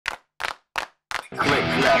Click,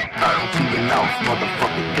 clap, turn to your mouth,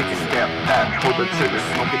 motherfucker, take a step back. Pull the trigger,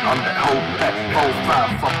 smoking on that whole pack.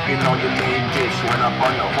 4-5, fucking on your main bitch. Run up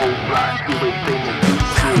on the whole block, do a thing and do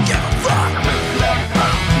shit. I don't give a fuck. Click, clap,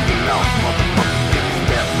 turn to your mouth, motherfucker, take a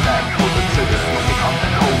step back. Pull the trigger, smoking on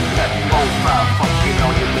that whole pack. 4-5, fucking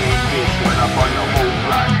on your main bitch. Run up on the whole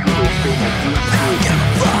block, do a thing and do shit. I don't give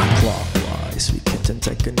a fuck. Clockwise, we can't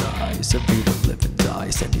antagonize. Everyone live and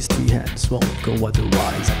dies, and these three hands won't go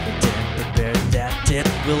otherwise. I pretend prepared that it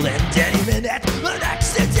will end any minute. An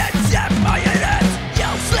accident set my head.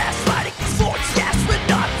 Yells less, fighting these voices, yes, we're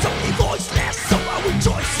not only voiceless, so I will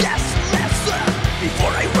choice, yes, listen.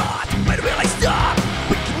 Before I run, when will I stop?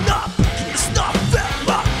 Waking up, can you stop,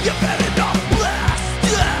 fella? You better not blast.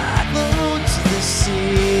 Load to the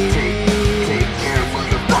sea. Take care,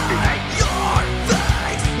 motherfucker. Your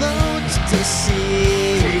face. Load to the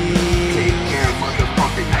sea. Take care,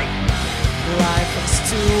 motherfucker. Life is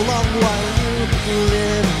too long while you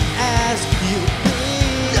live as you be.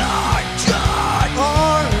 Not God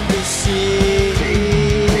or the sea.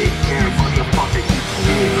 Take care, motherfucker.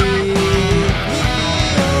 Leave me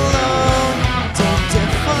alone. Don't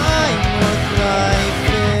define what life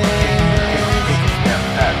is.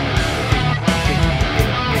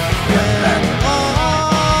 When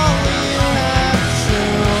all you have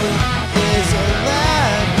shown is a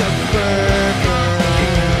lack of purpose.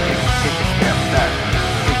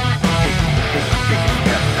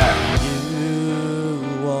 You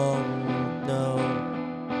won't know.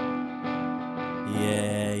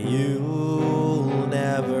 Yeah, you'll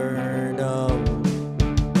never know.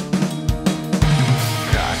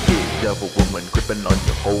 Cocky devil woman gripping on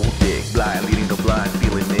your whole dick. Blind leading the blind,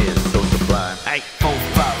 feeling is so sublime. Hey, 4-5,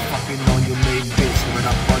 fucking on your main bitch. Run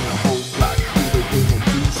up on the whole block, do the thing and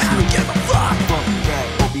do shit. I don't give a fuck. Fuck that,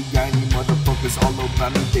 Bobby Jaime, motherfuckers all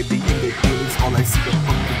around me. They be in their feelings, all I see are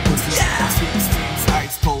fucking pussies. Yeah. Streets,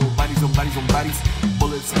 ice cold, bodies on bodies on bodies.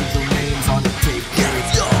 Bullets with your names on it, take care.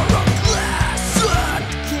 You're a class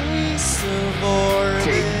case of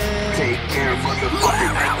orbit. Take care, motherfucker.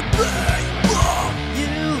 Where out there,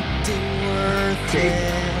 you did worth it.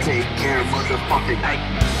 Take care, motherfucker.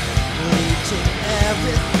 Reaching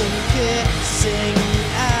everything, kissing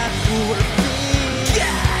at your feet.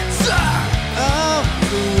 Cancer of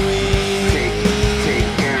the weak. Take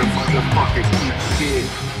care, motherfucker. Keep shit.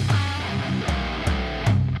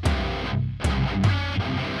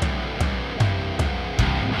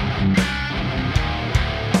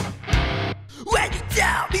 When you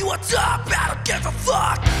tell me what's up, I don't give a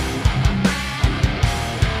fuck.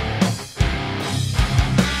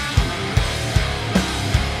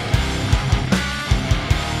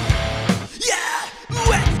 Yeah,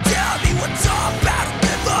 when you tell me what's up, I don't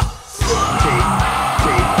give a fuck.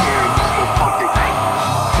 Take care, motherfucker.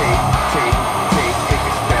 Take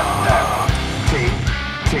a step back.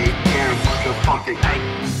 Take care, motherfucker.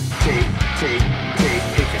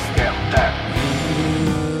 Take a step back.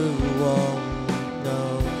 You won't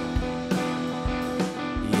know.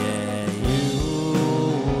 Yeah,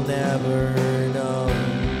 you'll never know.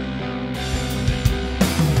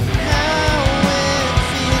 How it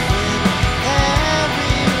feels when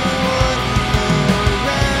everyone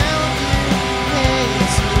around you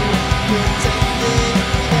hates you, pretending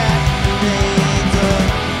that they don't.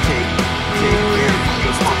 Take care,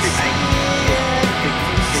 motherfucker. Take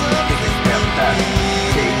a step back.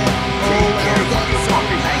 Take care,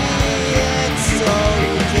 motherfucker. So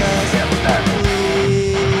just leave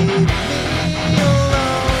me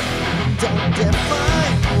alone. Don't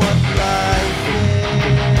define what life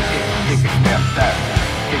is. Take a step back.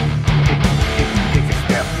 Take a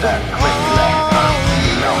step back.